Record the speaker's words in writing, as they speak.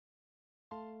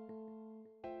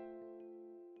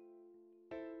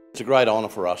It's a great honour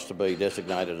for us to be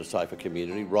designated a safer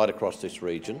community right across this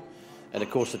region, and of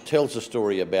course it tells a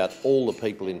story about all the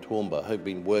people in Toowoomba who've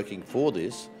been working for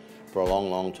this for a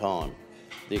long, long time.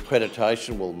 The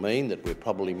accreditation will mean that we're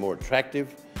probably more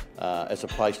attractive as a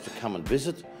place to come and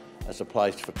visit, as a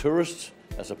place for tourists,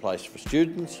 as a place for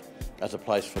students, as a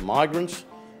place for migrants,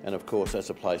 and of course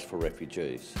as a place for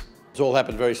refugees. It's all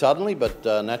happened very suddenly, but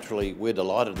naturally we're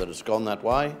delighted that it's gone that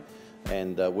way,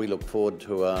 and we look forward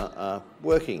to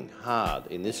working hard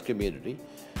in this community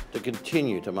to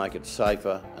continue to make it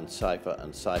safer and safer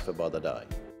and safer by the day.